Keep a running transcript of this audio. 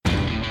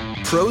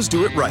Pros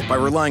do it right by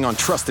relying on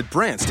trusted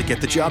brands to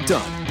get the job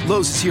done.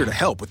 Lowe's is here to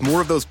help with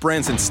more of those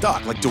brands in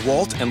stock like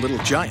DeWalt and Little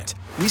Giant.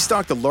 We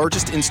stock the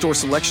largest in-store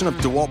selection of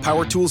DeWalt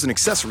power tools and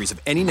accessories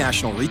of any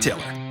national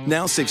retailer.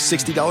 Now save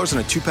 $60 on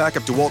a 2-pack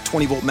of DeWalt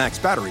 20-volt max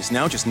batteries,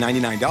 now just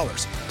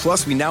 $99.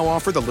 Plus, we now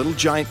offer the Little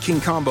Giant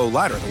King Combo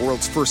ladder, the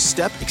world's first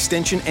step,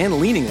 extension, and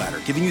leaning ladder,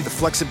 giving you the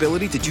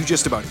flexibility to do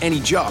just about any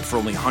job for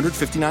only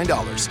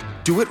 $159.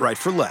 Do it right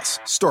for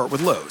less. Start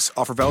with Lowe's.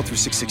 Offer valid through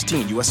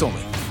 6/16, U.S.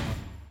 only.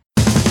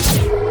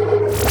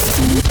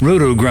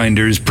 Roto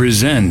Grinders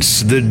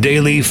presents the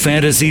Daily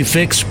Fantasy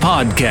Fix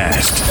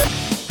podcast.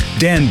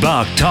 Dan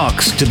Bach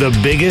talks to the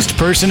biggest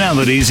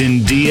personalities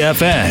in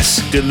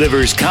DFS,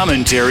 delivers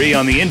commentary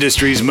on the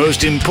industry's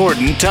most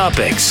important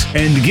topics,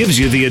 and gives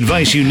you the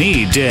advice you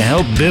need to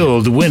help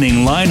build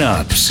winning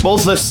lineups.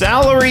 Both the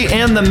salary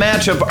and the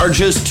matchup are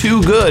just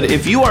too good.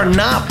 If you are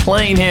not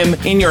playing him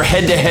in your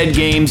head-to-head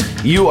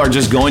games, you are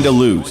just going to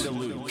lose.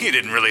 You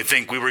didn't really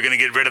think we were going to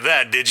get rid of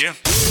that, did you?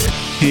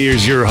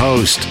 Here's your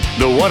host,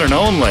 the one and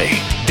only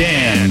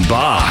Dan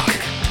Bach.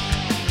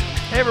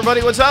 Hey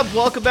everybody, what's up?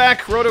 Welcome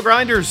back. Roto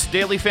Grinders,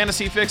 Daily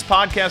Fantasy Fix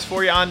podcast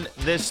for you on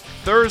this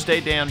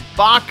Thursday. Dan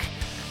Bach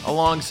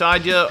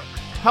alongside you,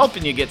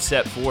 helping you get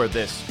set for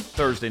this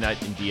Thursday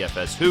night in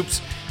DFS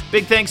Hoops.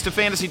 Big thanks to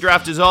Fantasy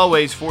Draft as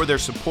always for their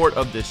support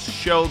of this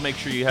show. Make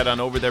sure you head on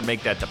over there,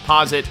 make that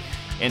deposit,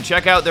 and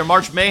check out their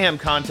March Mayhem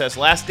contest.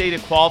 Last day to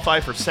qualify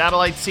for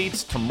satellite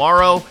seats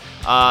tomorrow.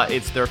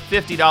 It's their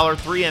 $50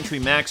 3-entry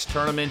max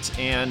tournament.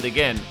 And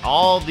again,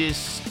 all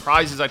these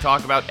prizes I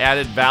talk about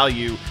added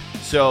value.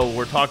 So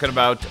we're talking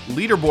about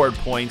leaderboard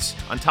points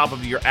on top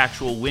of your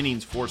actual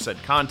winnings for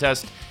said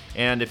contest.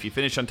 And if you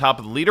finish on top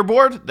of the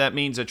leaderboard, that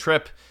means a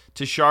trip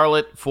to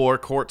Charlotte for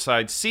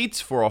courtside seats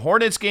for a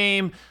Hornets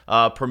game,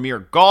 Premier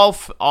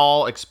Golf,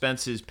 all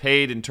expenses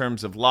paid in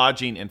terms of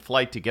lodging and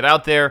flight to get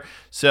out there.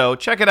 So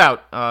check it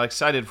out.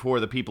 Excited for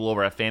the people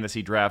over at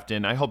Fantasy Draft,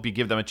 and I hope you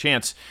give them a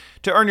chance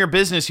to earn your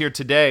business here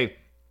today.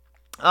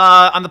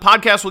 On the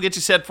podcast, we'll get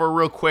you set for a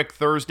real quick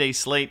Thursday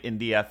slate in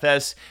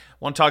DFS.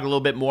 I want to talk a little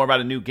bit more about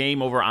a new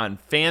game over on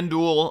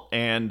FanDuel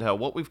and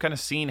what we've kind of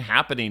seen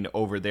happening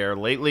over there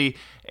lately,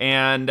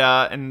 and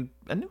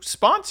a new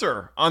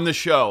sponsor on the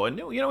show. And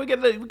we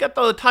get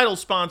the title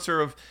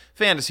sponsor of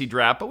Fantasy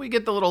Draft, but we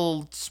get the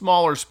little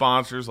smaller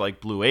sponsors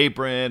like Blue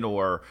Apron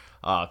or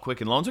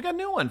Quicken Loans. We got a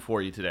new one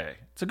for you today.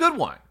 It's a good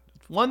one.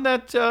 One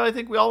that I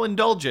think we all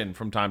indulge in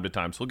from time to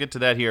time. So we'll get to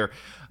that here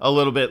a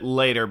little bit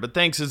later. But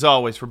thanks as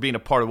always for being a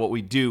part of what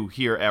we do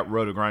here at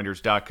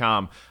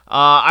rotogrinders.com.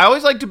 I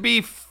always like to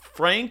be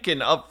frank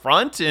and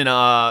upfront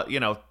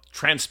and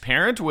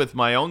transparent with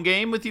my own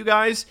game with you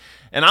guys.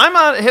 And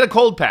I'm hit a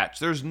cold patch.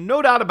 There's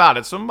no doubt about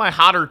it. Some of my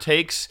hotter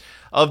takes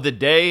of the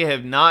day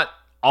have not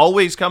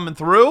always coming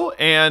through,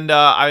 and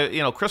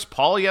Chris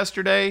Paul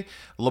yesterday,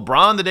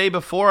 LeBron the day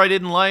before I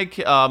didn't like,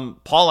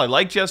 Paul I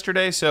liked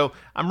yesterday, so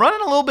I'm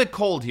running a little bit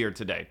cold here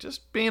today,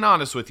 just being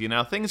honest with you.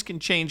 Now, things can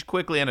change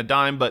quickly on a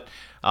dime, but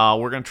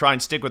we're going to try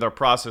and stick with our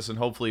process, and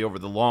hopefully over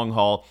the long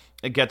haul,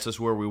 it gets us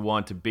where we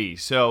want to be.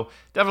 So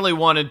definitely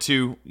wanted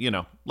to,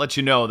 let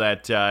you know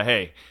that,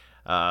 hey,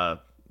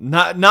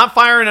 not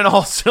firing on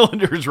all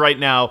cylinders right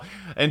now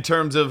in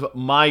terms of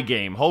my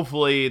game.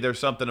 Hopefully there's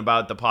something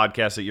about the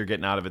podcast that you're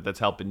getting out of it that's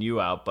helping you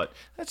out, but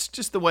that's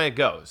just the way it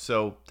goes.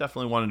 So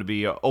definitely wanted to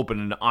be open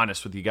and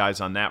honest with you guys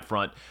on that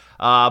front.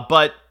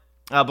 But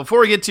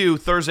before we get to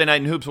Thursday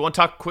Night in Hoops, I want to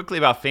talk quickly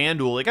about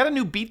FanDuel. They got a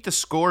new Beat the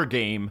Score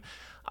game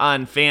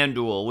on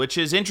FanDuel, which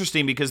is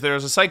interesting because there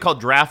was a site called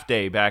Draft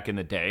Day back in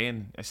the day,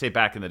 and I say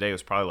back in the day, it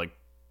was probably like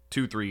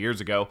 2-3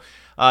 years ago,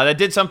 that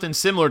did something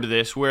similar to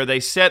this, where they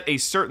set a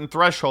certain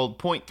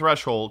point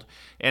threshold,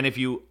 and if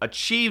you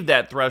achieve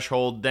that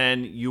threshold,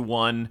 then you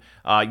won.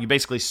 You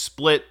basically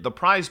split the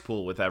prize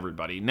pool with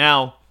everybody.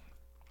 Now,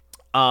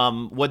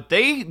 what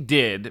they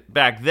did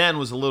back then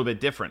was a little bit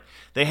different.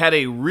 They had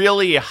a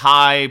really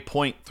high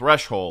point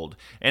threshold,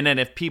 and then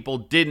if people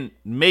didn't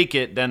make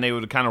it, then they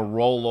would kind of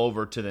roll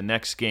over to the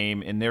next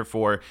game, and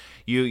therefore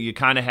you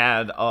kind of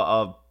had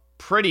a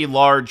pretty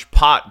large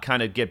pot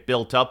kind of get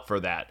built up for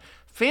that.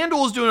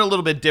 FanDuel is doing it a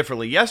little bit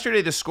differently.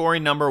 Yesterday, the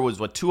scoring number was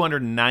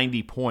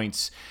 290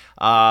 points.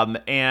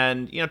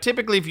 And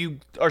typically if you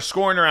are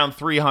scoring around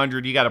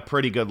 300, you got a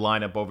pretty good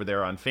lineup over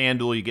there on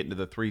FanDuel. You get into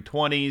the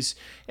 320s,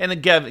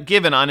 and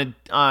given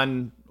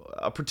on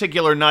a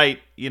particular night,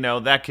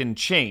 that can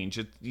change.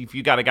 If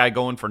you got a guy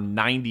going for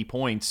 90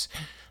 points,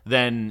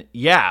 then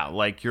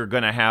you're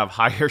going to have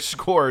higher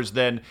scores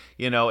than,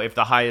 if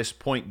the highest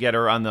point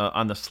getter on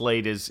the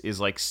slate is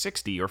like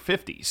 60 or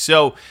 50.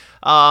 So,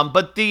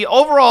 but the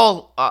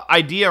overall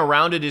idea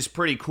around it is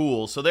pretty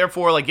cool. So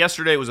therefore, like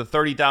yesterday was a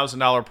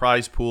 $30,000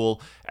 prize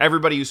pool.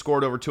 Everybody who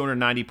scored over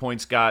 290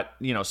 points got,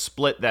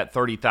 split that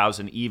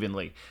 30,000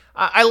 evenly.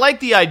 I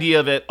like the idea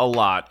of it a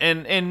lot,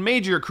 and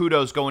major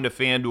kudos going to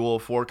FanDuel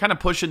for kind of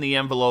pushing the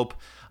envelope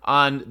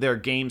on their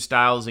game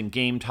styles and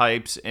game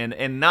types,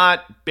 and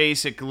not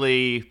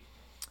basically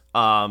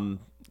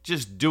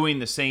just doing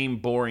the same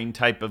boring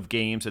type of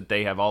games that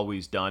they have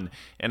always done.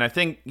 And I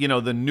think,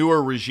 the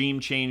newer regime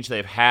change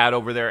they've had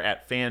over there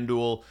at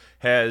FanDuel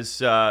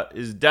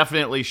is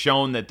definitely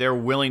shown that they're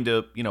willing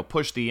to,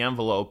 push the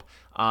envelope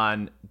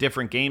on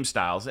different game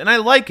styles. And I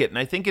like it, and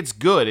I think it's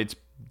good. It's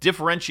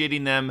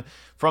differentiating them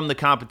from the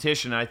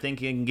competition. I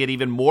think you can get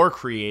even more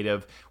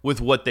creative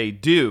with what they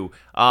do.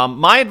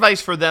 My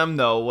advice for them,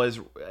 though, was,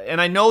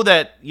 and I know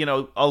that,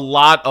 a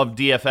lot of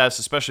DFS,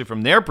 especially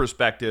from their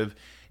perspective,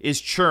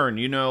 is churn.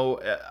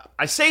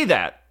 I say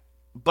that,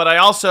 but I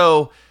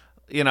also,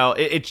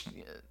 it's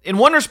in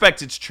one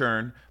respect it's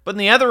churn, but in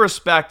the other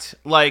respect,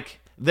 like,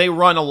 they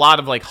run a lot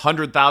of like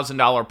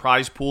 $100,000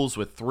 prize pools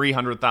with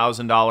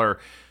 $300,000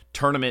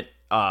 tournament,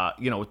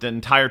 with the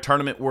entire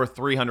tournament worth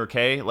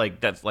 $300K.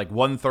 Like, that's like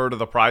 1/3 of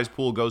the prize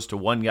pool goes to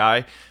one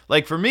guy.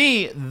 Like, for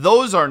me,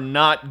 those are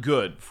not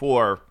good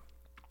for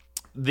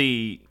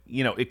the,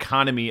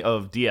 economy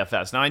of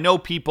DFS. Now, I know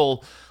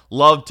people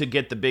love to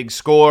get the big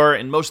score,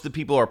 and most of the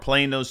people who are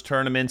playing those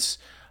tournaments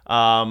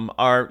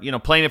are,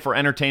 playing it for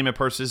entertainment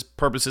purposes.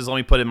 Let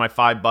me put in my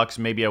 $5,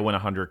 maybe I win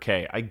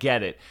 $100K. I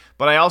get it.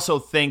 But I also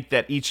think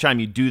that each time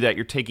you do that,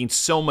 you're taking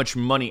so much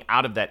money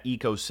out of that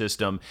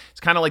ecosystem.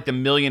 It's kind of like the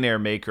Millionaire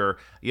Maker.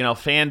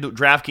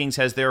 DraftKings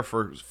has their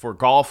for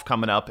golf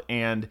coming up,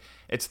 and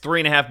it's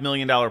 $3.5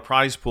 million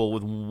prize pool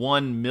with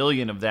 $1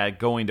 million of that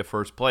going to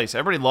first place.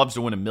 Everybody loves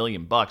to win $1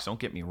 million. Don't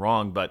get me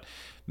wrong, but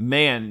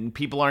man,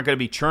 people aren't going to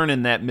be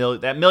churning that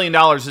million. That $1 million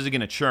isn't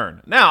going to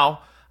churn.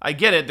 Now, I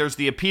get it. There's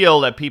the appeal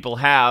that people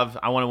have.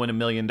 I want to win $1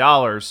 million.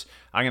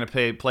 I'm going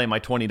to play my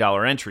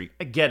 $20 entry.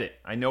 I get it.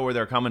 I know where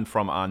they're coming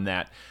from on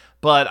that.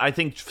 But I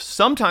think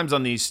sometimes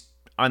on these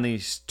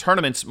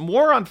tournaments,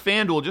 more on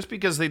FanDuel, just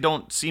because they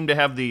don't seem to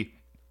have the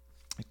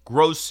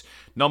gross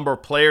number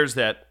of players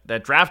that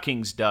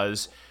DraftKings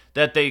does,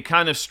 that they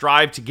kind of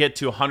strive to get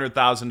to $100,000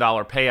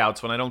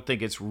 payouts when I don't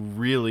think it's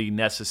really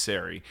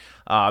necessary.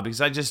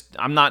 Because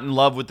I'm not in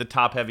love with the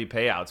top-heavy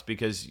payouts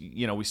because,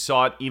 we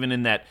saw it even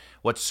in that,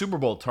 Super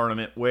Bowl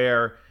tournament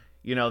where,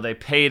 they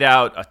paid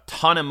out a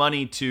ton of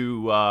money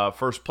to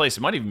first place.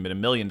 It might have even been $1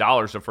 million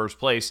to first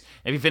place.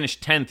 If you finish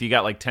 10th, you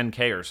got like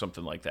 $10K or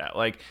something like that.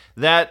 Like,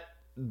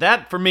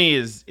 that for me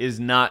is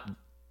not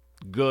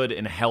good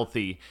and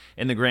healthy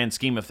in the grand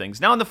scheme of things.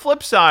 Now, on the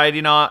flip side,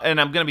 and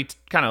I'm going to be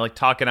kind of like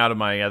talking out of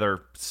my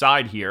other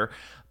side here,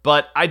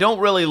 but I don't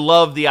really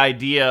love the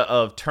idea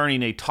of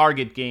turning a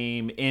target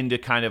game into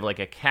kind of like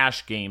a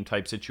cash game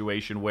type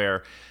situation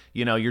where,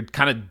 you're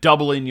kind of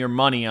doubling your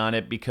money on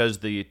it because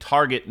the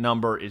target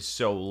number is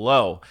so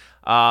low.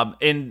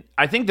 And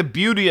I think the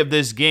beauty of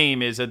this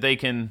game is that they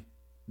can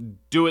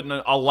do it in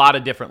a lot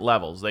of different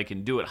levels. They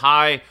can do it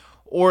high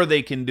or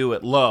they can do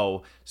it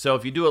low. So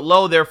if you do it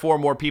low, therefore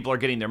more people are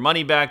getting their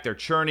money back, they're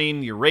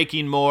churning, you're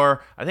raking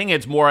more. I think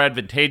it's more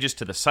advantageous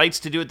to the sites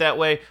to do it that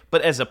way.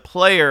 But as a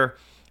player,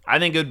 I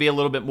think it would be a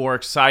little bit more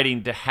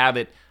exciting to have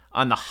it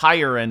on the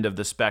higher end of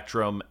the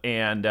spectrum,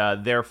 and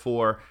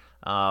therefore,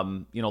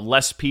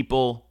 less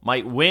people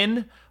might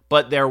win,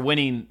 but they're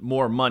winning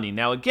more money.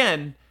 Now,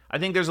 again, I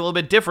think there's a little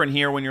bit different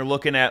here when you're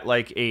looking at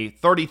like a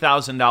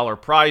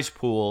 $30,000 prize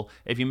pool.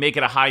 If you make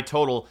it a high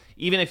total,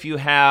 even if you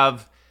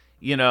have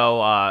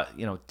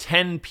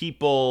 10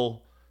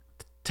 people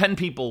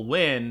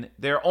win,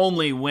 they're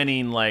only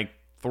winning like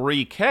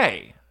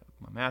 $3K.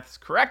 My math's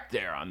correct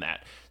there on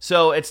that.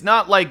 So it's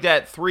not like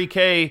that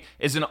 $3K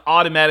is an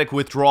automatic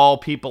withdrawal.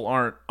 People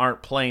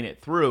aren't playing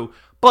it through,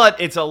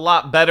 but it's a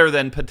lot better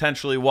than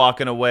potentially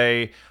walking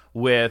away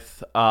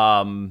with like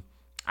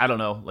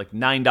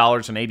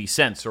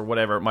 $9.80 or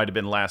whatever it might have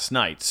been last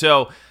night.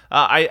 So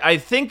I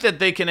think that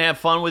they can have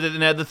fun with it.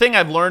 And the thing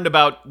I've learned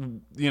about,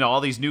 all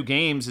these new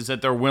games is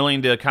that they're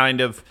willing to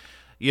kind of,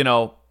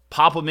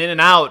 pop them in and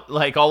out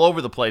like all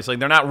over the place. Like,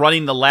 they're not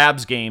running the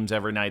labs games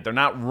every night. They're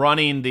not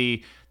running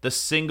the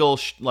single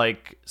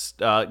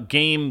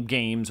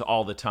games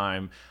all the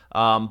time.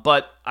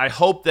 But I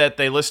hope that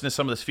they listen to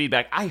some of this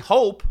feedback. I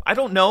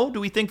don't know. Do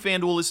we think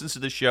FanDuel listens to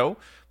the show?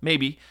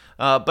 Maybe.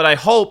 But I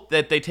hope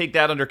that they take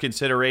that under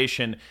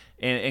consideration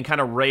and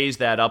kind of raise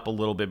that up a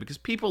little bit, because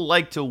people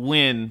like to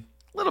win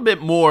a little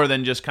bit more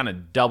than just kind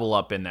of double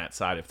up in that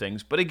side of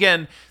things. But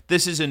again,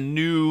 this is a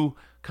new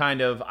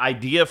kind of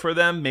idea for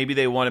them. Maybe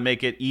they want to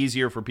make it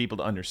easier for people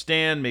to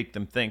understand, make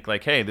them think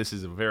like, hey, this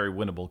is a very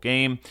winnable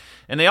game.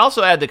 And they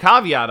also add the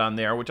caveat on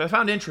there, which I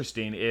found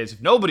interesting, is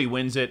if nobody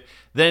wins it,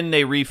 then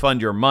they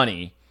refund your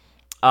money,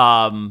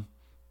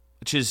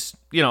 which is,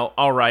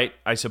 all right,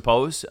 I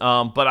suppose.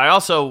 But I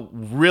also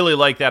really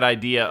like that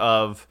idea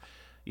of,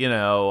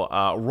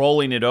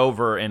 rolling it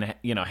over and,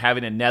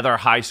 having another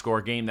high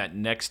score game that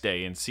next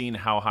day and seeing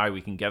how high we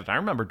can get it. I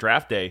remember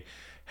draft day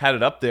had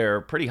it up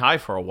there pretty high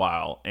for a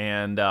while.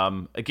 And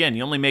again,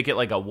 you only make it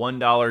like a $1,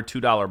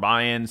 $2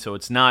 buy-in, so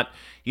it's not,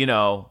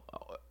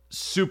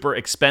 super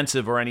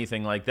expensive or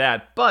anything like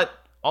that. But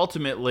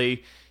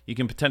ultimately, you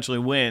can potentially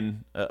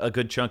win a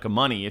good chunk of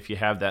money if you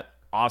have that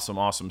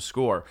awesome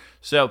score.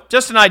 So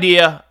just an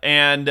idea,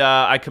 and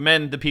I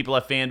commend the people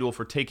at FanDuel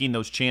for taking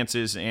those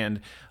chances,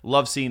 and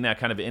love seeing that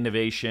kind of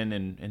innovation,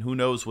 and who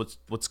knows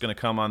what's going to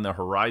come on the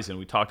horizon.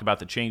 We talked about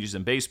the changes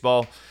in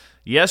baseball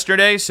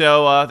yesterday,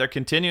 so they're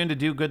continuing to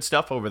do good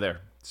stuff over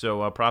there.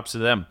 So props to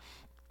them.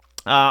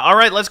 All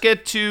right, let's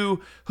get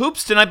to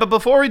hoops tonight, but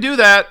before we do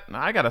that,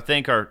 I got to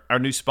thank our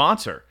new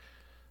sponsor.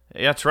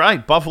 That's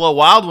right, Buffalo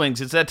Wild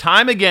Wings. It's that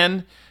time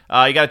again.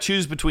 You got to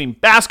choose between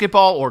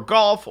basketball or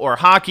golf or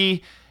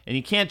hockey, and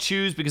you can't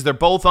choose because they're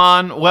both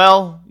on.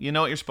 Well, you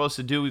know what you're supposed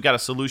to do. We've got a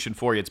solution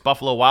for you. It's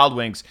Buffalo Wild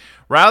Wings.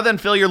 Rather than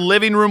fill your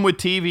living room with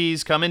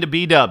TVs, come into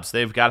B-Dubs.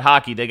 They've got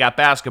hockey, they got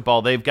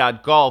basketball, they've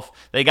got golf,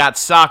 they got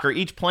soccer,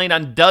 each playing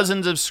on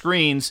dozens of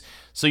screens,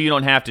 so you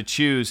don't have to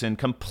choose. And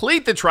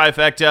complete the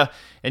trifecta,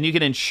 and you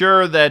can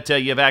ensure that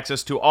you have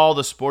access to all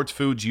the sports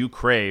foods you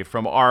crave,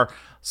 from our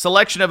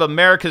selection of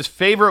America's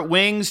favorite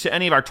wings to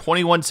any of our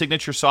 21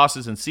 signature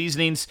sauces and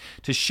seasonings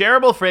to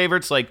shareable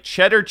favorites like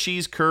cheddar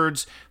cheese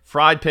curds,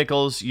 fried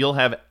pickles. You'll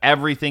have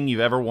everything you've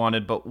ever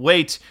wanted. But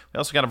wait, we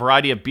also got a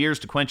variety of beers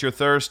to quench your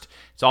thirst.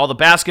 It's all the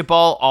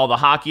basketball, all the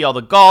hockey, all the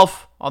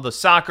golf, all the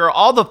soccer,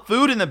 all the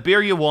food and the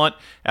beer you want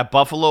at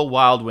Buffalo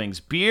Wild Wings.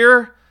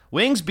 Beer,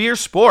 wings, beer,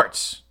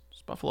 sports.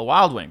 It's Buffalo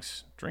Wild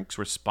Wings. Drinks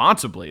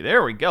responsibly.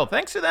 There we go.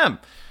 Thanks to them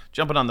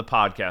jumping on the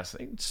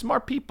podcast.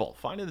 Smart people,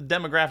 finding the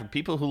demographic,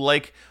 people who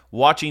like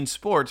watching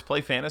sports,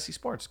 play fantasy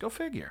sports. Go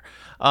figure.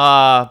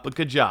 But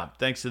good job.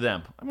 Thanks to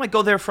them. I might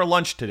go there for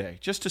lunch today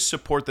just to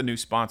support the new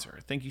sponsor.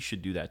 I think you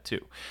should do that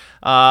too.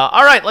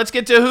 All right, let's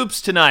get to hoops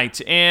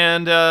tonight.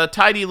 And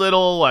tidy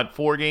little,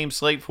 4-game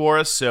slate for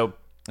us. So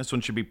this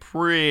one should be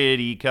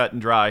pretty cut and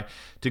dry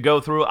to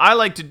go through. I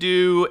like to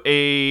do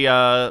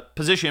a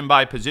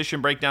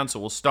position-by-position breakdown. So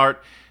we'll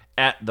start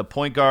at the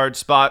point guard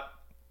spot.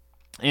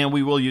 And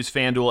we will use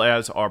FanDuel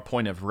as our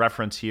point of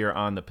reference here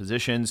on the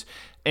positions.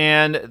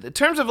 And in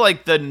terms of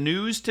the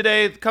news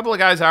today, a couple of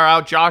guys are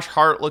out. Josh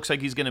Hart looks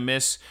like he's going to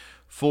miss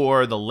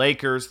for the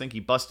Lakers. I think he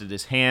busted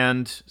his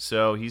hand,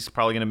 so he's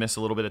probably going to miss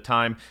a little bit of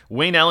time.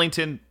 Wayne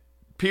Ellington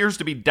appears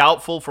to be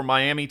doubtful for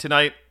Miami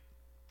tonight.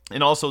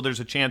 And also there's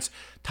a chance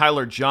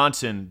Tyler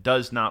Johnson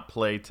does not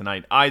play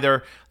tonight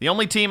either. The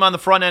only team on the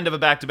front end of a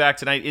back-to-back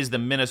tonight is the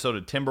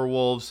Minnesota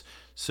Timberwolves.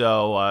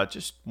 So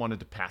just wanted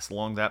to pass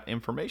along that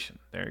information.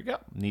 There you go.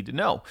 Need to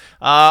know.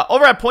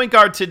 Over at point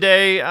guard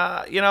today,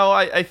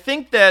 I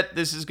think that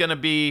this is going to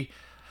be,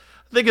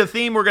 I think the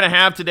theme we're going to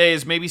have today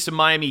is maybe some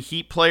Miami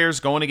Heat players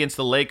going against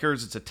the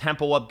Lakers. It's a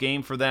tempo-up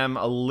game for them,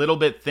 a little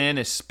bit thin,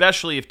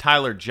 especially if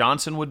Tyler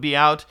Johnson would be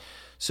out.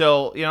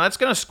 So, that's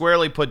going to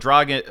squarely put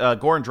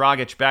Goran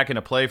Dragic back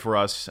into play for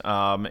us.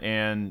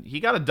 And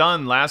he got it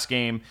done last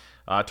game.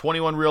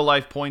 21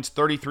 real-life points,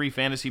 33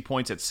 fantasy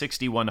points at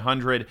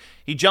 6,100.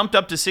 He jumped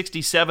up to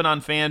 67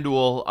 on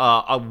FanDuel,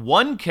 a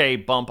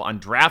 1K bump on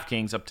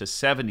DraftKings up to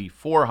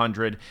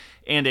 7,400,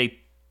 and a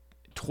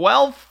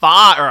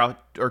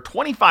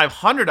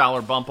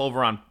 $2,500 bump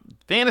over on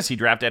Fantasy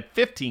Draft at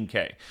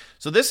 15K.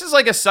 So this is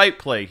like a sight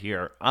play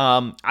here.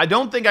 I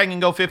don't think I can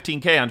go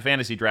 15K on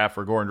Fantasy Draft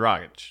for Goran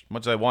Dragic.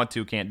 Much as I want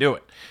to, can't do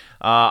it.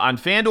 On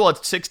FanDuel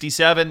at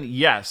 67,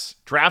 yes.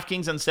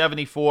 DraftKings on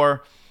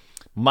 74.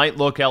 Might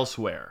look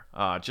elsewhere.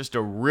 Just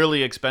a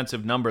really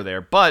expensive number there.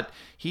 But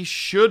he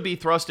should be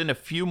thrust in a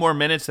few more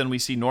minutes than we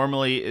see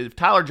normally. If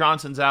Tyler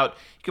Johnson's out,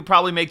 you could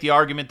probably make the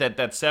argument that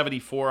that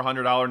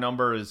 $7,400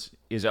 number is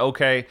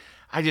okay.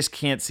 I just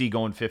can't see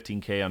going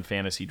 15K on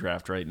Fantasy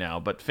Draft right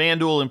now. But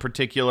FanDuel in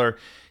particular,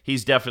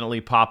 he's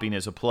definitely popping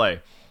as a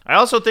play. I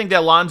also think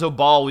that Lonzo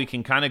Ball, we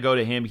can kind of go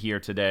to him here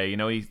today.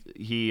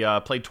 He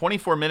played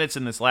 24 minutes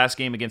in this last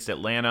game against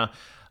Atlanta.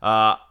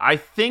 I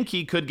think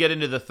he could get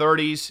into the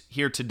 30s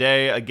here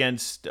today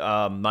against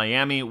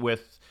Miami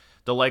with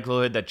the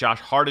likelihood that Josh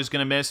Hart is going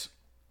to miss.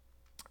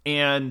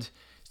 And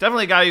he's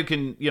definitely a guy who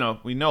can,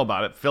 we know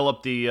about it, fill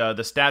up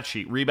the stat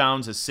sheet.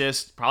 Rebounds,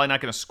 assists, probably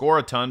not going to score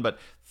a ton, but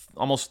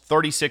almost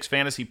 36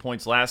 fantasy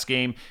points last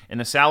game, and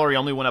the salary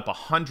only went up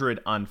 100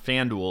 on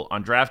FanDuel.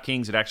 On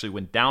DraftKings, it actually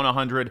went down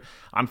 100.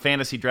 On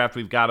Fantasy Draft,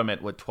 we've got him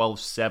at,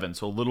 12.7,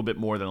 so a little bit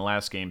more than the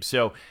last game.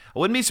 So I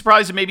wouldn't be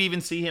surprised to maybe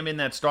even see him in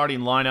that starting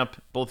lineup.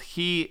 Both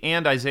he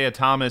and Isaiah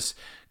Thomas,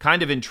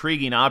 kind of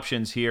intriguing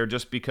options here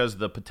just because of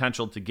the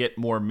potential to get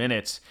more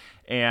minutes.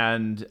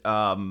 And,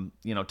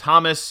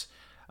 Thomas...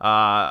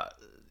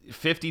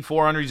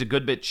 5,400 is a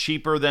good bit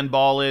cheaper than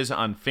Ball is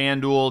on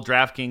FanDuel.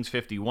 DraftKings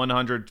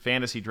 5,100.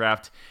 Fantasy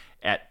Draft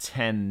at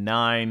 10.9.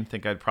 I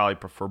think I'd probably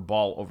prefer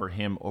Ball over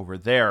him over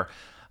there.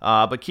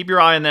 But keep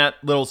your eye on that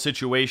little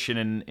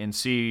situation and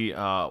see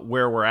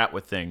where we're at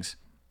with things.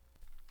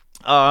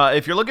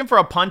 If you're looking for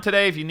a punt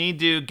today, if you need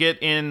to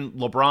get in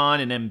LeBron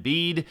and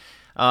Embiid,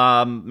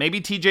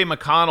 maybe TJ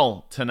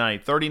McConnell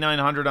tonight.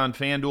 3,900 on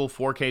FanDuel,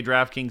 4K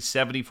DraftKings,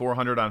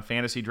 7,400 on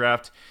Fantasy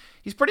Draft.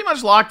 He's pretty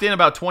much locked in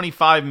about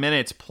 25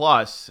 minutes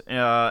plus,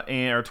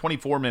 or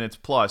 24 minutes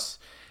plus.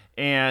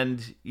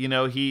 And,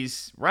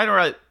 he's right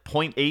around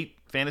 0.8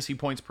 fantasy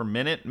points per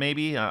minute,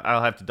 maybe.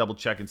 I'll have to double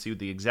check and see what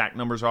the exact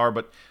numbers are,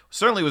 but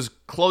certainly was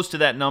close to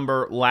that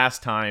number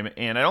last time,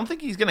 and I don't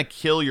think he's going to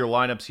kill your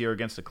lineups here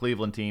against the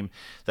Cleveland team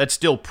that's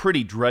still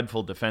pretty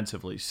dreadful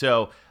defensively.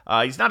 So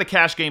he's not a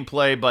cash game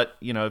play, but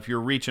if you're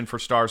reaching for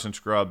stars and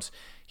scrubs,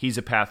 he's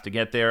a path to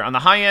get there. On the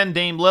high end,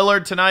 Dame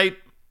Lillard tonight,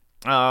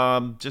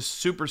 just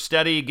super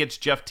steady, gets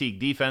Jeff Teague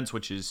defense,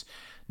 which is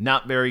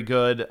not very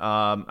good.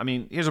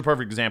 Here's a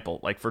perfect example.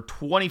 Like for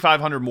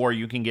 2,500 more,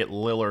 you can get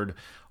Lillard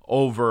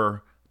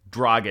over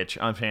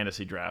Dragic on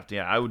fantasy draft.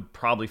 Yeah, I would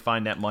probably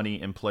find that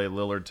money and play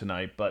Lillard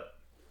tonight, but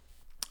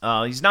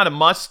he's not a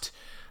must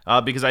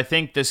because I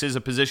think this is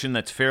a position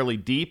that's fairly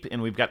deep,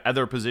 and we've got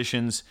other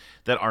positions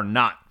that are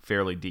not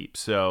fairly deep.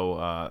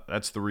 So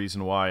that's the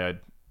reason why I'd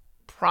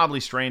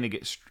probably strain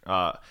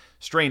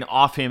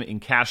off him in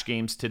cash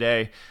games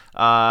today.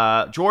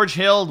 George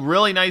Hill,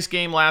 really nice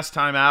game last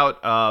time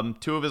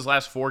out. 2 of his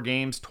last 4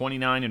 games,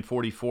 29 and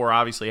 44.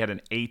 Obviously had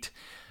an 8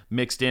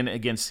 mixed in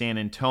against San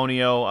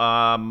Antonio.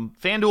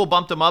 FanDuel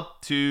bumped him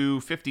up to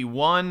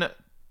 51.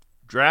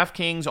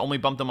 DraftKings only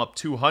bumped him up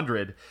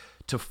 200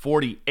 to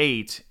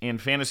 48,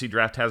 and Fantasy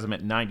Draft has him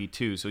at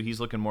 92. So he's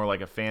looking more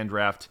like a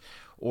FanDraft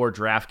or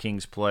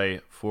DraftKings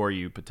play for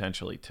you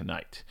potentially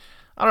tonight.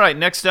 All right,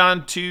 next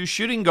on to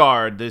shooting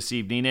guard this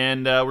evening,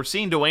 and we're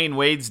seeing Dwayne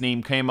Wade's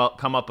name come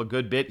up a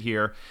good bit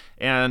here.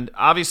 And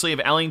obviously, if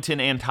Ellington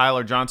and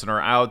Tyler Johnson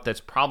are out, that's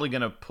probably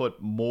going to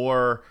put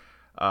more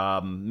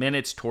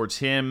minutes towards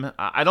him.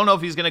 I don't know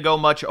if he's going to go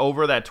much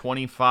over that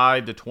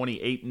 25 to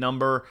 28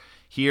 number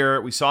here.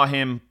 We saw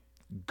him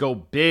go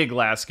big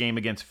last game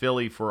against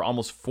Philly for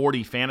almost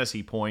 40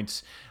 fantasy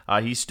points.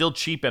 He's still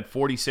cheap at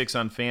 46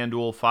 on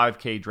FanDuel,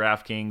 5K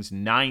DraftKings,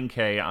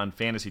 9K on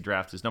Fantasy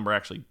Draft. His number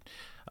actually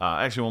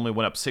only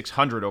went up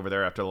 600 over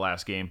there after the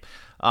last game.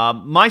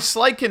 My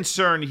slight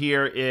concern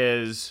here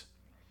is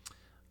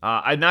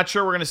I'm not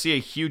sure we're going to see a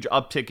huge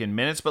uptick in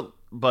minutes,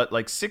 but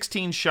like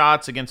 16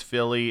 shots against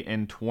Philly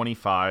in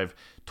 25,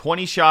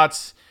 20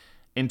 shots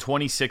in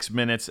 26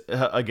 minutes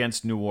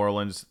against New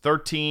Orleans,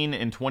 13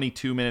 and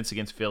 22 minutes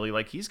against Philly.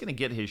 Like, he's going to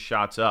get his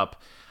shots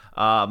up.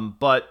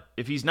 But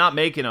if he's not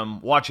making them,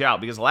 watch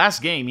out, because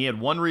last game he had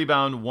 1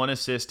 rebound, 1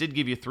 assist, did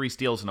give you 3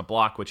 steals and a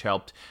block, which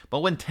helped, but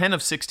went 10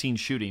 of 16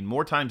 shooting.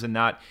 More times than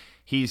not,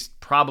 he's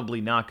probably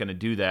not going to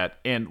do that.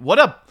 And what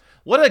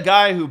a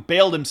guy who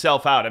bailed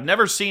himself out. I've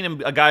never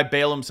seen a guy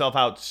bail himself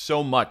out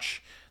so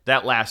much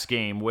that last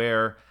game,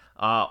 where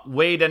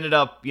Wade ended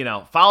up,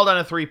 fouled on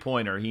a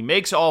 3-pointer. He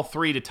makes all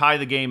 3 to tie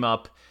the game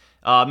up,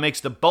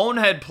 makes the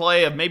bonehead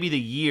play of maybe the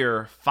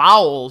year,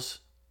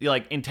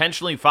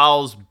 intentionally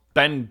fouls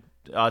Ben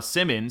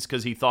Simmons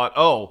because he thought,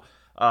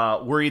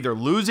 we're either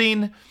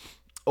losing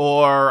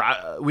or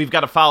we've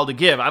got a foul to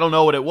give. I don't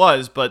know what it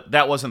was, but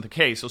that wasn't the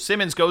case. So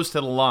Simmons goes to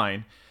the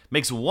line,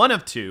 makes 1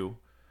 of 2.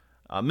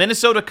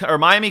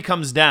 Miami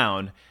comes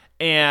down,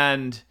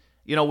 and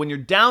when you're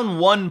down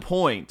 1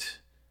 point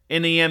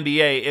in the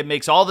NBA, it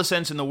makes all the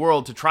sense in the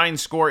world to try and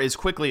score as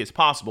quickly as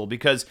possible,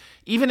 because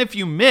even if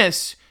you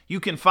miss, you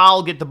can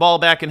foul, get the ball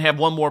back, and have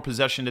 1 more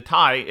possession to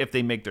tie if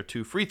they make their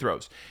 2 free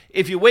throws.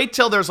 If you wait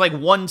till there's like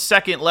 1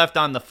 second left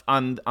on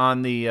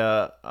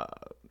the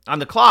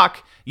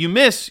clock, you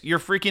miss, you're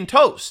freaking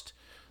toast.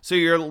 So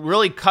you're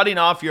really cutting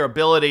off your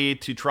ability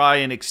to try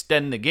and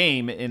extend the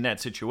game in that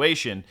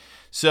situation.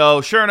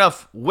 So sure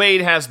enough,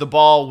 Wade has the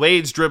ball.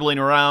 Wade's dribbling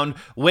around.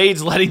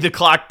 Wade's letting the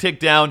clock tick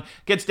down.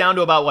 Gets down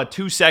to about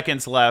 2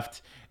 seconds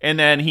left, and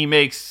then he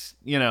makes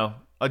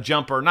a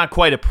jumper, not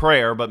quite a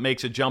prayer, but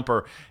makes a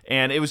jumper.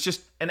 And it was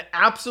just an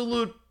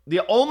absolute,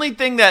 the only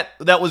thing that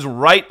was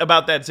right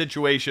about that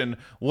situation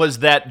was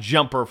that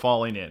jumper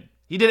falling in.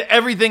 He did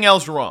everything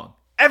else wrong.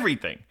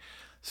 Everything.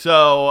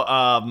 So,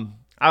 I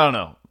don't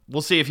know.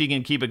 We'll see if he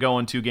can keep it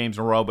going 2 games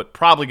in a row, but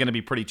probably going to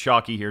be pretty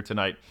chalky here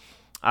tonight,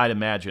 I'd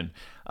imagine.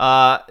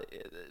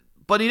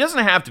 But he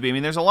doesn't have to be. I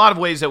mean, there's a lot of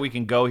ways that we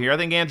can go here. I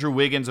think Andrew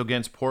Wiggins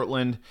against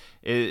Portland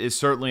is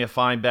certainly a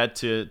fine bet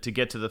to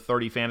get to the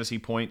 30 fantasy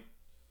point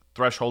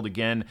threshold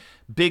again.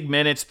 Big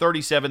minutes,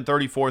 37,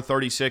 34,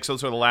 36.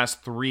 Those are the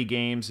last 3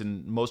 games,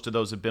 and most of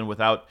those have been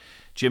without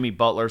Jimmy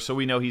Butler. So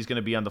we know he's going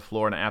to be on the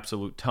floor an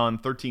absolute ton.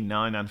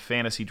 13-9 on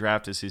Fantasy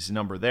Draft is his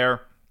number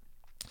there.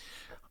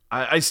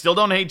 I still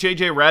don't hate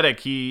J.J. Redick.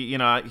 He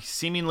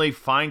seemingly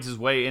finds his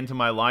way into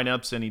my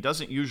lineups, and he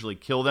doesn't usually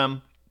kill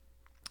them.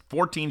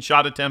 14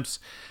 shot attempts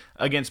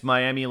against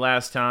Miami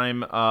last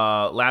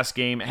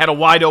game. Had a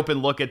wide open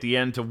look at the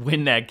end to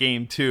win that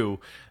game too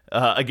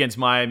against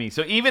Miami.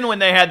 So even when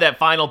they had that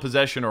final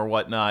possession or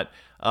whatnot,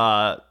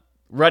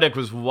 Redick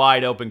was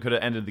wide open, could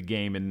have ended the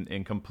game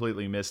and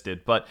completely missed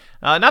it. But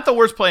not the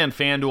worst play on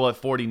FanDuel at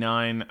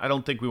 49. I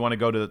don't think we want to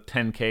go to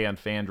 10K on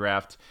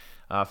FanDraft.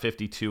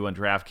 52 on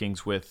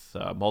DraftKings with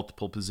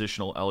multiple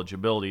positional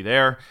eligibility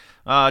there.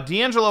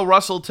 D'Angelo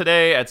Russell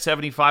today at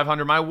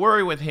 7,500. My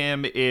worry with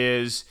him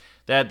is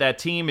that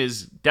team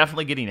is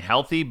definitely getting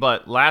healthy,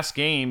 but last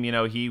game,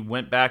 he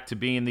went back to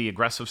being the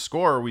aggressive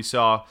scorer we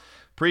saw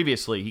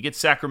previously. He gets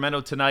Sacramento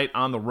tonight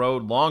on the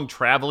road. Long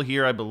travel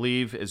here, I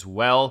believe, as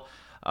well.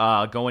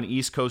 going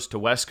East Coast to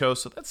West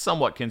Coast, so that's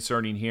somewhat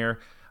concerning here.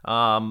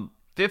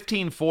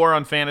 15-4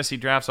 on fantasy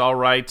drafts, all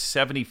right.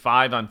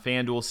 75 on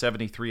FanDuel,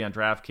 73 on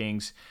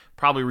DraftKings.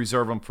 Probably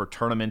reserve him for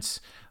tournaments,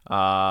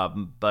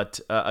 but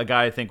a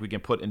guy I think we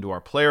can put into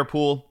our player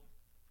pool.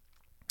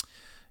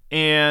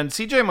 And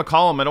CJ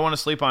McCollum, I don't want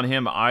to sleep on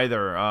him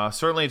either.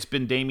 Certainly it's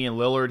been Damian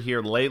Lillard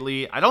here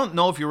lately. I don't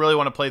know if you really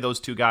want to play those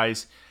two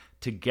guys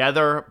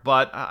together,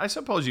 but I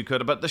suppose you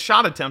could. But the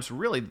shot attempts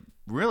really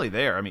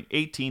there. I mean,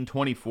 18,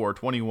 24,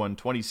 21,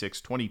 26,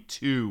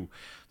 22.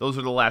 Those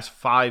are the last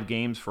 5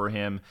 games for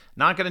him.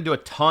 Not going to do a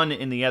ton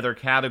in the other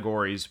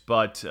categories,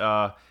 but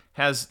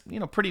has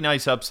pretty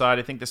nice upside.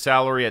 I think the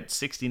salary at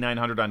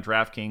 $6,900 on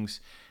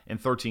DraftKings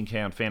and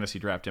 $13K on Fantasy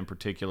Draft in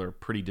particular,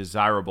 pretty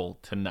desirable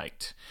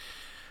tonight.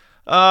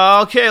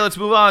 Okay, let's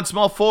move on.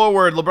 Small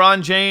forward,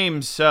 LeBron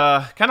James.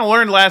 Kind of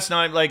learned last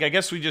night, I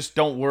guess we just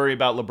don't worry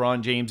about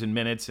LeBron James in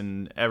minutes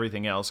and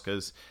everything else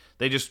because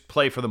they just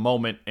play for the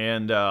moment,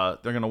 and they're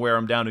going to wear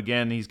him down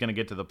again. He's going to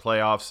get to the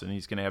playoffs, and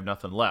he's going to have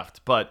nothing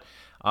left. But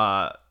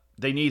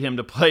they need him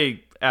to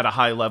play at a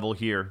high level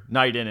here,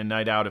 night in and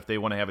night out, if they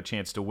want to have a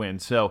chance to win.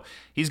 So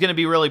he's going to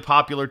be really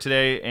popular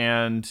today,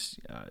 and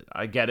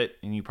I get it,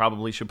 and you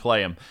probably should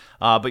play him.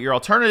 But your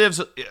alternatives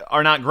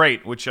are not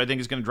great, which I think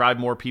is going to drive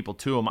more people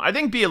to him. I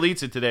think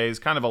Bielitsa today is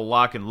kind of a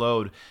lock and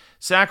load.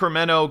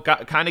 Sacramento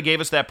kind of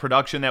gave us that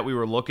production that we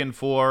were looking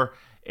for,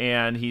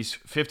 and he's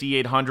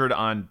 5,800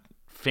 on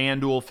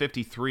FanDuel,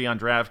 53 on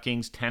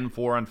DraftKings,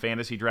 10-4 on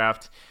Fantasy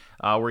Draft.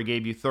 Where he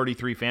gave you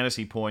 33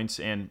 fantasy points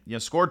and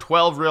scored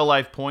 12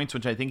 real-life points,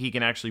 which I think he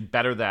can actually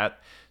better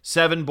that.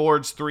 7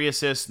 boards, 3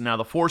 assists. Now,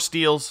 the 4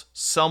 steals,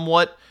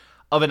 somewhat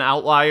of an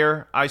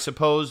outlier, I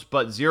suppose,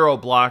 but 0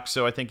 blocks.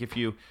 So I think if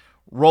you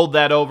rolled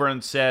that over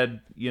and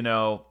said,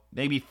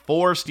 maybe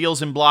 4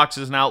 steals and blocks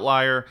is an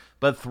outlier,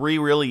 but 3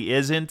 really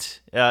isn't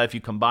if you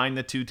combine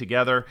the 2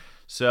 together.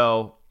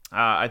 So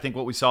I think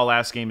what we saw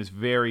last game is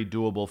very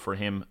doable for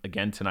him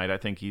again tonight. I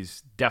think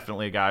he's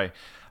definitely a guy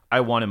I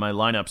want in my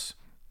lineups.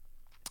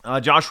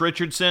 Josh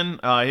Richardson,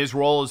 his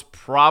role is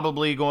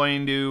probably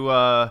going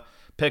to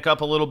pick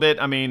up a little bit.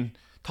 I mean,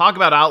 talk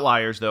about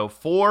outliers, though.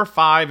 4,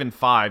 5, and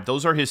 5.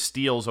 Those are his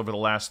steals over the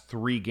last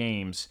 3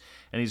 games.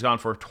 And he's gone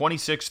for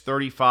 26,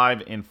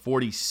 35, and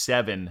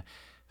 47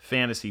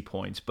 fantasy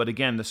points. But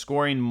again, the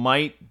scoring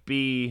might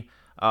be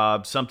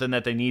something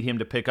that they need him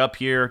to pick up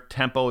here.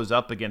 Tempo is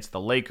up against the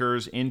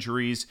Lakers,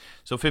 injuries.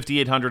 So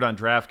 5,800 on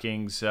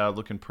DraftKings,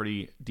 looking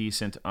pretty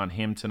decent on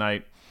him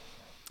tonight.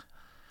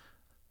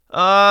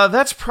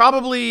 That's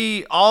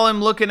probably all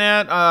I'm looking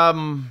at.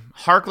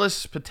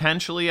 Harkless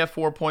potentially at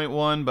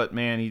 4.1, but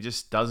man, he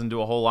just doesn't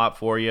do a whole lot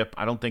for you.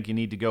 I don't think you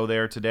need to go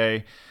there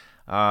today.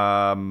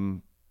 I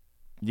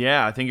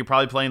think you're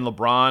probably playing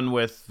LeBron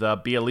with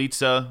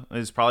Bielitsa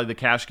is probably the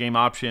cash game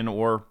option,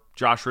 or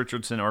Josh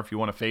Richardson, or if you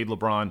want to fade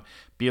LeBron,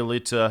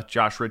 Bielitsa,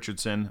 Josh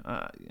Richardson.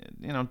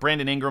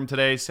 Brandon Ingram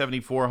today,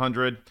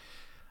 7,400.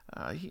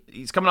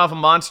 He's coming off a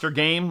monster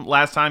game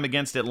last time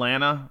against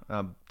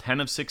Atlanta. 10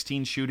 of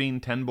 16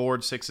 shooting, 10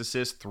 boards, 6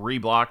 assists, 3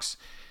 blocks.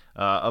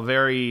 A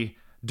very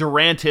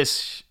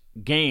Durantish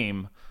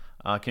game.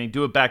 Can he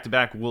do it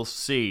back-to-back? We'll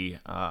see.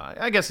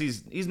 I guess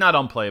he's not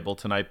unplayable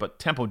tonight, but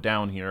tempo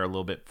down here a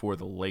little bit for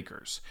the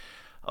Lakers.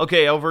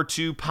 Okay, over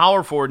to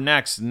power forward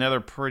next.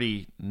 Another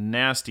pretty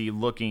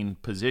nasty-looking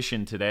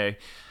position today.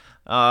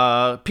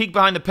 Peek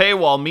behind the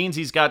paywall means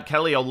he's got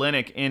Kelly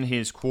Olynyk in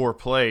his core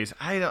plays.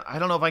 I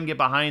don't know if I can get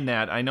behind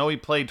that. I know he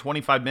played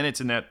 25 minutes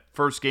in that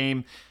first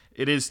game.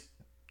 It is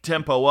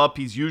tempo up.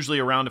 He's usually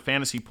around a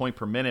fantasy point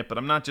per minute, but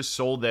I'm not just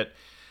sold that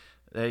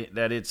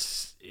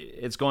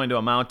it's going to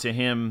amount to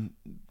him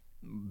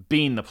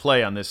being the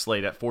play on this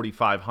slate at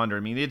 4,500. I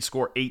mean, he did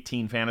score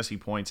 18 fantasy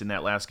points in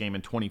that last game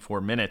in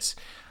 24 minutes.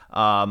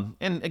 And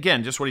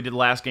again, just what he did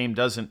last game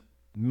doesn't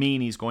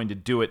mean he's going to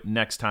do it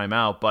next time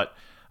out, but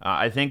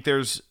I think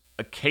there's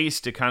a case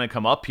to kind of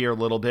come up here a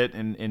little bit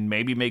and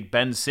maybe make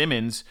Ben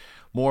Simmons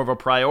more of a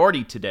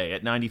priority today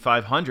at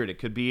 9,500. It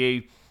could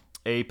be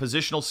a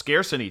positional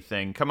scarcity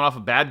thing. Coming off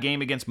a bad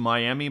game against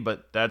Miami,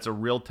 but that's a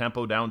real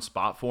tempo down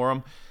spot for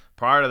him.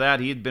 Prior to that,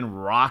 he had been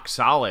rock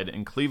solid,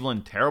 and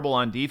Cleveland terrible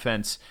on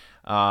defense.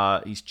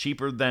 He's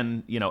cheaper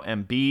than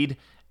Embiid,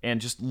 and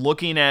just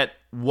looking at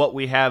what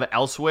we have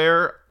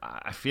elsewhere,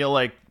 I feel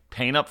like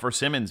paying up for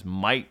Simmons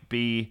might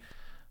be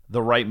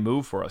the right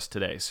move for us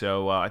today.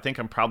 So I think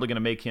I'm probably going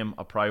to make him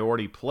a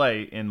priority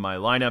play in my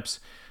lineups.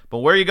 But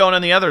where are you going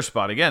on the other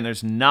spot? Again,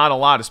 there's not a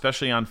lot,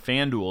 especially on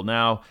FanDuel.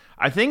 Now,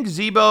 I think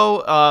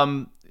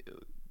Zebo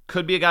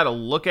could be a guy to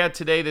look at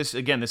today. This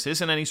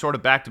isn't any sort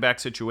of back-to-back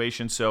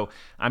situation, so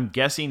I'm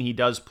guessing he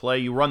does play.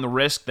 You run the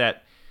risk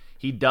that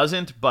he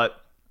doesn't,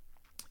 but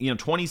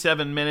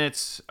 27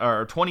 minutes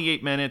or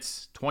 28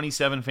 minutes,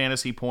 27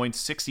 fantasy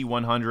points,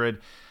 6,100.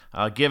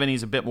 Given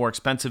he's a bit more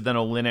expensive than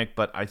Olynyk,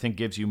 but I think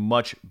gives you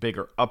much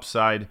bigger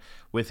upside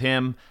with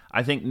him.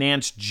 I think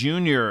Nance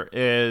Jr.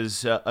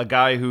 is a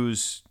guy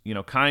who's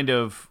kind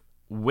of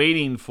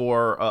waiting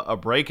for a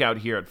breakout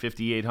here at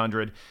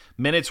 5,800.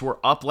 Minutes were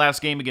up last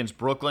game against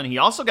Brooklyn. He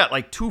also got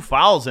 2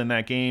 fouls in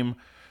that game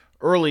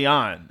early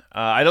on.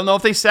 I don't know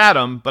if they sat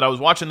him, but I was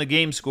watching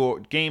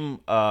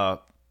the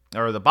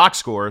or the box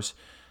scores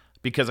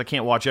because I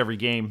can't watch every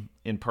game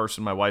in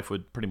person. My wife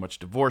would pretty much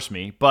divorce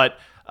me. But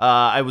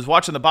I was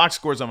watching the box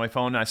scores on my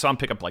phone, and I saw him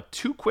pick up like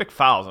 2 quick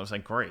fouls. I was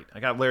like, great. I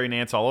got Larry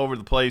Nance all over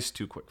the place,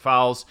 2 quick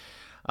fouls.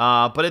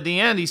 But at the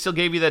end, he still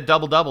gave you that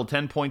double-double,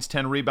 10 points,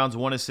 10 rebounds,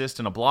 1 assist,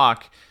 and a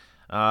block.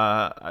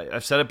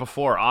 I've said it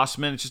before.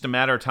 Osman, it's just a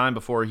matter of time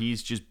before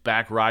he's just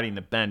back riding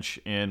the bench,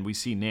 and we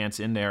see Nance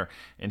in there,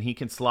 and he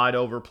can slide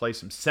over, play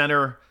some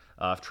center.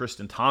 If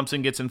Tristan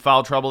Thompson gets in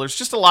foul trouble, there's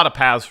just a lot of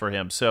paths for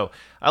him. So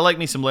I like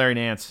me some Larry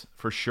Nance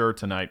for sure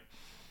tonight.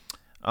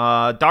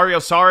 Dario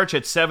Saric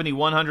at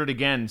 7,100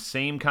 again.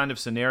 Same kind of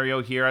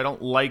scenario here. I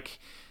don't like,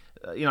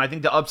 I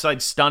think the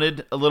upside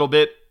stunted a little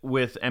bit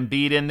with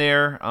Embiid in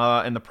there,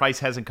 and the price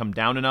hasn't come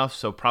down enough,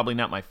 so probably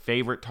not my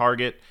favorite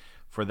target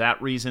for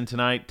that reason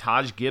tonight.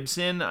 Taj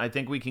Gibson, I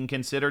think we can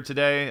consider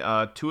today.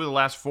 2 of the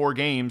last 4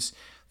 games,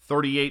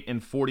 38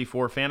 and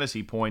 44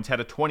 fantasy points. Had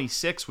a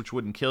 26, which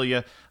wouldn't kill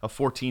you. A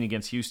 14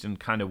 against Houston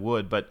kind of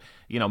would. But,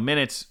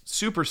 minutes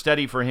super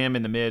steady for him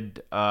in the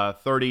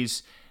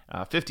mid-30s.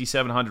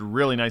 5,700,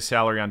 really nice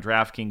salary on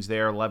DraftKings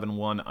there.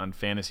 11-1 on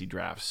fantasy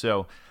drafts.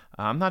 So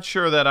I'm not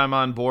sure that I'm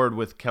on board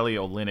with Kelly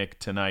Olynyk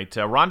tonight.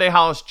 Rondé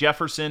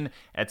Hollis-Jefferson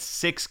at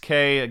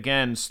 6K.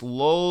 Again,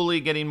 slowly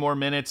getting more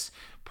minutes.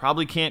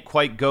 Probably can't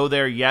quite go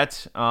there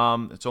yet.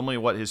 It's only,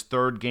 his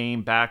 3rd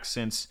game back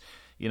since,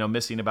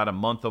 missing about a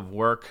month of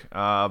work.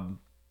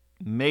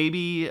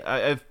 Maybe,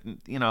 if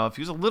he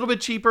was a little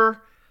bit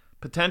cheaper,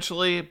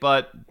 potentially.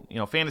 But,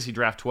 fantasy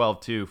draft 12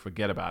 too.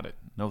 Forget about it.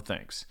 No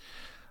thanks.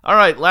 All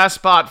right, last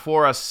spot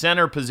for a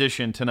center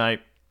position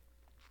tonight.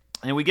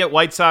 And we get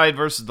Whiteside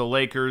versus the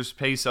Lakers,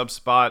 pace-up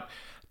spot.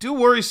 Do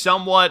worry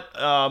somewhat,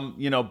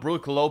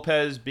 Brook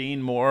Lopez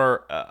being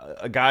more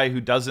a guy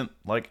who doesn't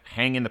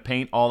hang in the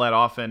paint all that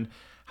often,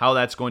 how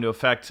that's going to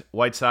affect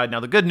Whiteside. Now,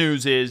 the good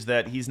news is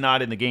that he's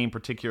not in the game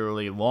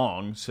particularly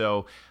long,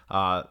 so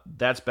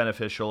that's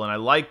beneficial. And I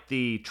like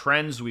the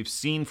trends we've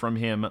seen from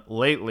him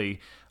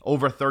lately,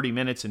 over 30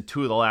 minutes in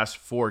 2 of the last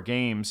 4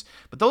 games.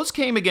 But those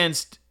came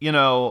against,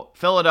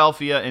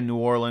 Philadelphia and New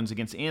Orleans,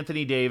 against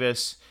Anthony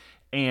Davis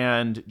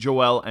and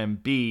Joel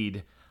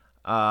Embiid.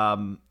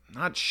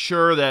 Not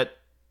sure that,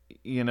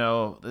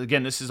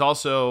 again, this is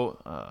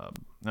also,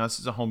 this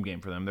is a home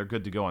game for them. They're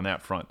good to go on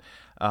that front.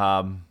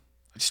 I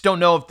just don't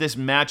know if this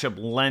matchup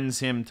lends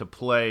him to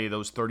play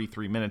those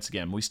 33 minutes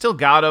again. We still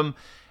got him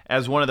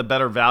as one of the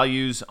better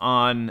values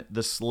on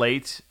the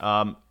slate,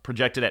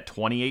 projected at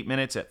 28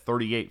 minutes at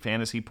 38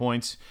 fantasy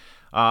points.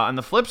 On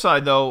the flip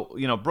side, though,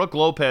 Brook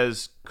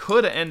Lopez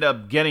could end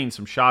up getting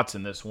some shots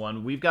in this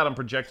one. We've got him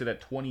projected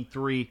at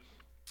 23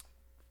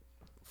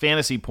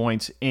 fantasy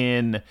points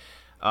in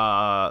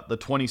the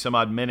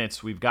 20-some-odd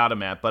minutes we've got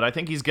him at. But I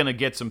think he's going to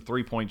get some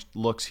 3-point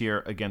looks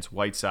here against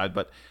Whiteside,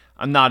 but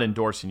I'm not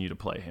endorsing you to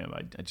play him.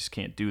 I just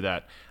can't do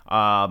that.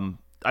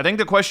 I think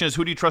the question is,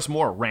 who do you trust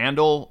more,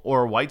 Randall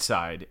or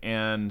Whiteside?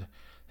 And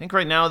I think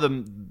right now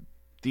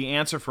the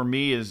answer for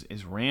me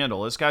is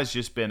Randall. This guy's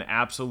just been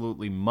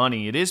absolutely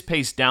money. It is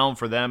pace down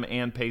for them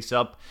and pace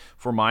up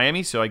for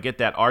Miami, so I get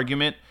that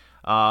argument.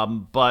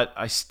 But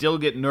I still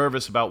get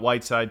nervous about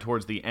Whiteside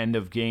towards the end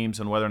of games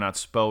and whether or not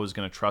Spo is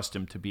going to trust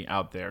him to be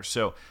out there.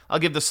 So I'll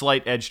give the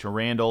slight edge to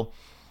Randall.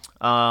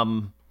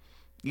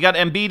 You got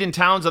Embiid and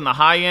Towns on the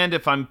high end.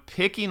 If I'm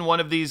picking one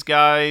of these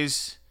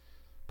guys,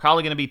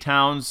 probably going to be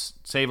Towns.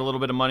 Save a little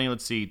bit of money.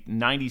 Let's see,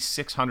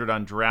 9,600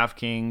 on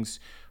DraftKings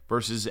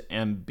versus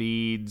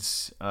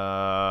Embiid's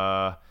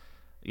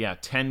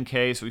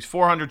 10K. So he's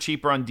 400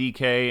 cheaper on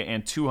DK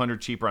and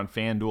 200 cheaper on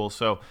FanDuel.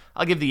 So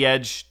I'll give the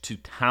edge to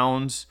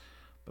Towns.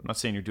 But I'm not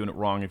saying you're doing it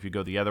wrong if you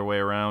go the other way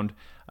around.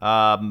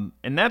 And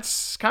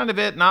that's kind of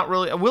it. Not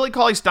really. Willie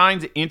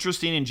Cauley-Stein's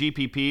interesting in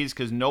GPPs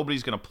because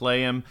nobody's going to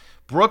play him.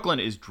 Brooklyn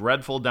is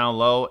dreadful down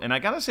low. And I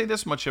got to say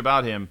this much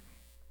about him.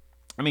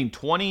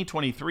 20,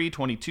 23,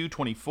 22,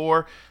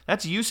 24,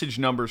 that's usage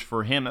numbers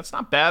for him. That's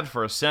not bad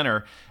for a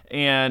center.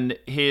 And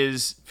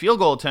his field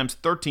goal attempts,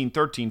 13,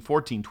 13,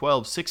 14,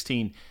 12,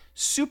 16,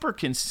 super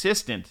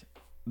consistent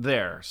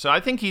there. So I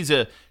think he's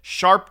a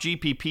sharp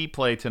GPP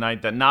play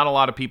tonight that not a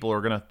lot of people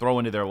are going to throw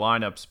into their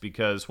lineups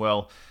because,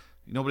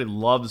 nobody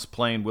loves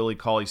playing Willie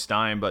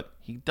Cauley-Stein, but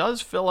he does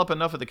fill up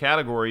enough of the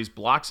categories,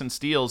 blocks and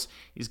steals.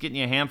 He's getting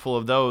you a handful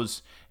of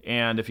those.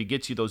 And if he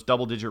gets you those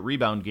double-digit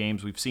rebound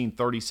games, we've seen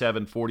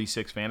 37,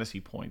 46 fantasy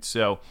points.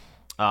 So,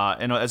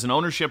 and as an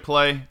ownership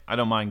play, I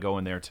don't mind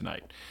going there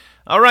tonight.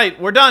 All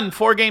right, we're done.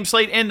 4-game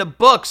slate in the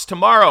books.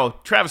 Tomorrow,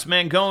 Travis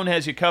Mangone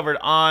has you covered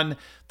on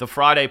the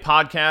Friday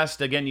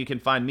podcast. Again, you can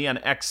find me on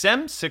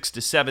XM, 6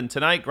 to 7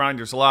 tonight.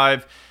 Grinders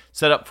Live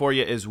set up for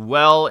you as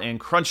well. And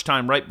crunch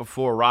time right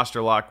before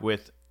roster lock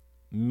with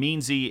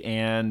Meansy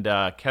and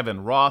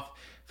Kevin Roth.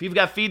 If you've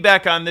got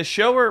feedback on this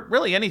show or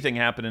really anything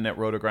happening at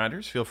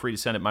Roto-Grinders, feel free to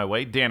send it my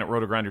way,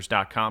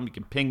 Dan@rotogrinders.com. You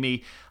can ping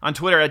me on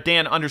Twitter at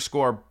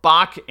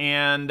Dan_Bach.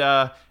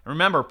 And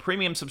remember,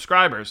 premium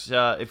subscribers,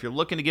 if you're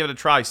looking to give it a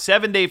try,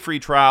 7-day free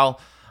trial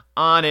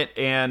on it,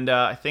 and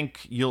I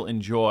think you'll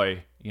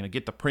enjoy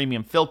get the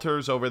premium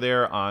filters over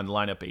there on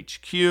Lineup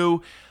HQ.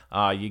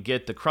 You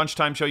get the Crunch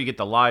Time Show. You get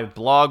the live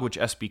blog, which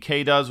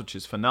SBK does, which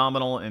is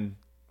phenomenal. And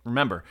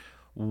remember,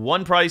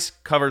 one price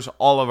covers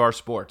all of our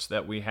sports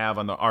that we have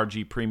on the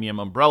RG Premium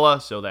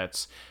umbrella. So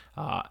that's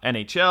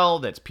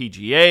NHL, that's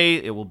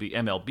PGA. It will be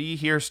MLB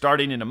here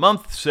starting in a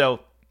month.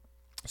 So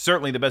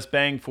certainly the best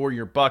bang for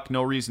your buck.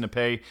 No reason to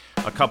pay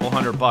a couple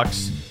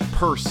 $100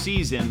 per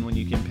season when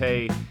you can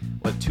pay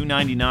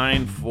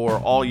 $2.99 for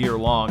all year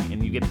long,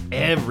 and you get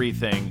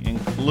everything,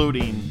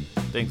 including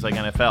things like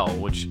NFL,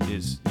 which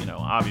is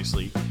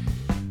obviously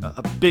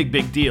a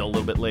big deal a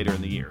little bit later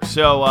in the year.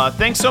 So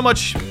thanks so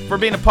much for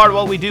being a part of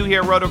what we do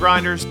here at Roto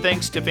Grinders.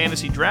 Thanks to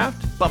Fantasy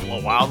Draft,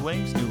 Buffalo Wild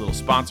Wings, new little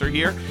sponsor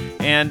here,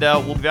 and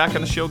we'll be back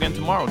on the show again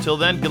tomorrow. Until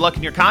then, good luck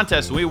in your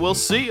contest. We will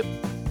see you.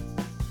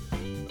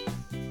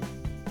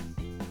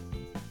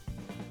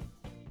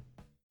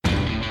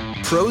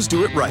 Pros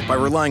do it right by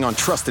relying on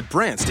trusted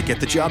brands to get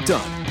the job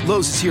done.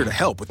 Lowe's is here to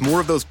help with more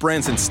of those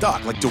brands in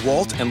stock, like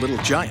DeWalt and Little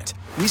Giant.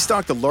 We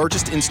stock the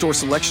largest in-store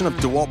selection of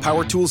DeWalt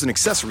power tools and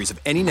accessories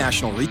of any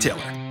national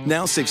retailer.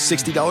 Now save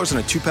 $60 on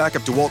a 2-pack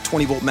of DeWalt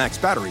 20-volt max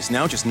batteries,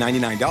 now just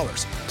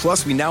 $99.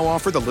 Plus, we now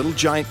offer the Little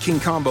Giant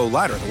King Combo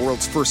ladder, the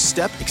world's first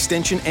step,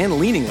 extension, and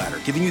leaning ladder,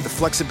 giving you the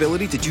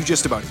flexibility to do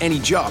just about any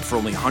job for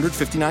only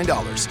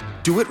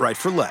 $159. Do it right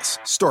for less.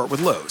 Start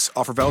with Lowe's.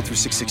 Offer valid through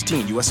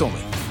 6/16, U.S.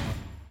 only.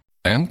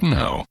 And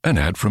now, an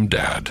ad from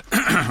Dad.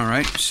 All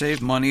right,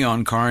 save money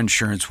on car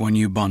insurance when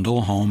you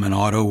bundle home and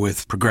auto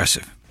with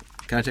Progressive.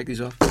 Can I take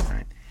these off? All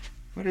right.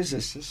 What is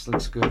this? This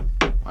looks good.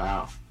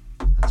 Wow.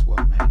 That's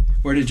well made.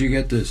 Where did you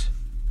get this?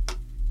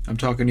 I'm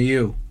talking to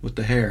you with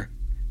the hair.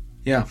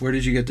 Yeah, where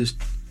did you get this?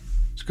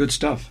 It's good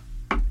stuff.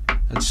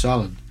 That's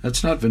solid.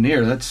 That's not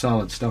veneer. That's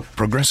solid stuff.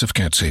 Progressive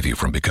can't save you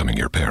from becoming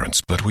your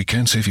parents, but we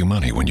can save you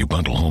money when you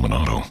bundle home and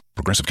auto.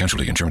 Progressive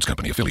Casualty Insurance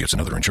Company, affiliates,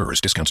 and other insurers.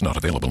 Discounts not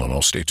available in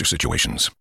all states or situations.